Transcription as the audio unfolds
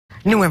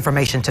New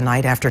information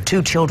tonight after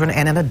 2 children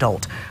and an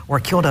adult were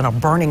killed in a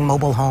burning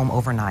mobile home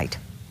overnight.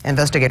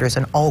 Investigators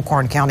in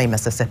Alcorn County,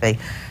 Mississippi,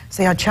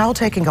 say a child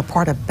taking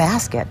apart a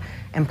basket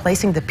and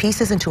placing the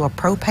pieces into a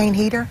propane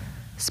heater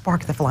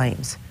sparked the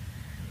flames.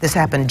 This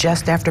happened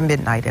just after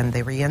midnight in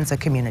the Rienza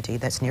community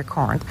that's near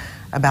Corinth,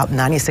 about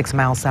 96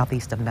 miles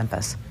southeast of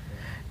Memphis.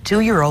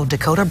 2-year-old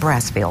Dakota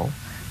Brassfield,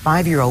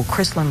 5-year-old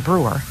Chrislyn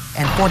Brewer,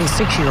 and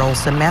 46-year-old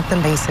Samantha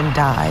Mason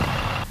died.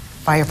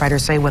 Firefighters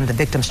say when the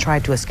victims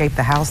tried to escape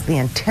the house, the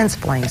intense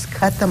flames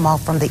cut them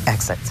off from the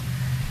exits.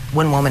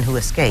 One woman who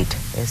escaped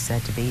is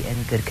said to be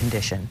in good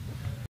condition.